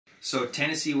So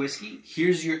Tennessee Whiskey,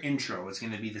 here's your intro. It's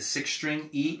going to be the 6th string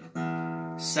E,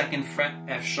 2nd fret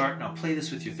F sharp. Now play this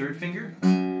with your 3rd finger,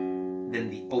 then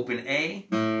the open A,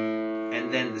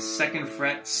 and then the 2nd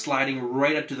fret sliding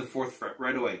right up to the 4th fret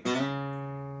right away.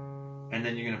 And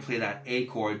then you're going to play that A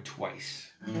chord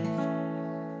twice. So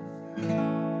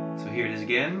here it is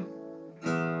again.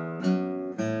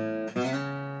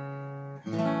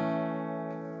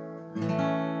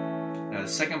 Now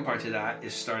the second part to that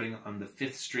is starting on the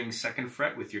 5th string 2nd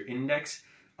fret with your index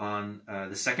on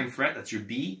the 2nd fret, that's your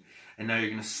B. And now you're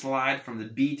going to slide from the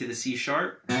B to the C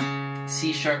sharp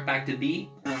back to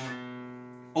B,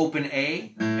 open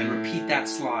A, and repeat that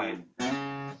slide.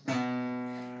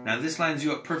 Now this lines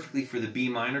you up perfectly for the B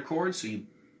minor chord, so you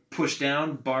push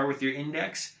down, bar with your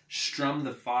index, strum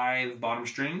the 5 bottom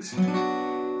strings,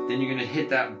 then you're going to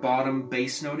hit that bottom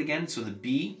bass note again, so the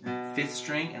B, 5th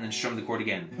string, and then strum the chord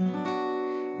again.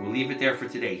 And we'll leave it there for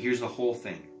today. Here's the whole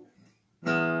thing.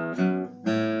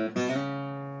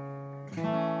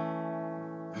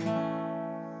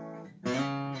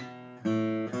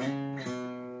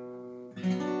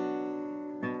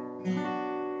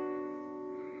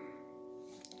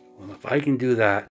 Well, if I can do that,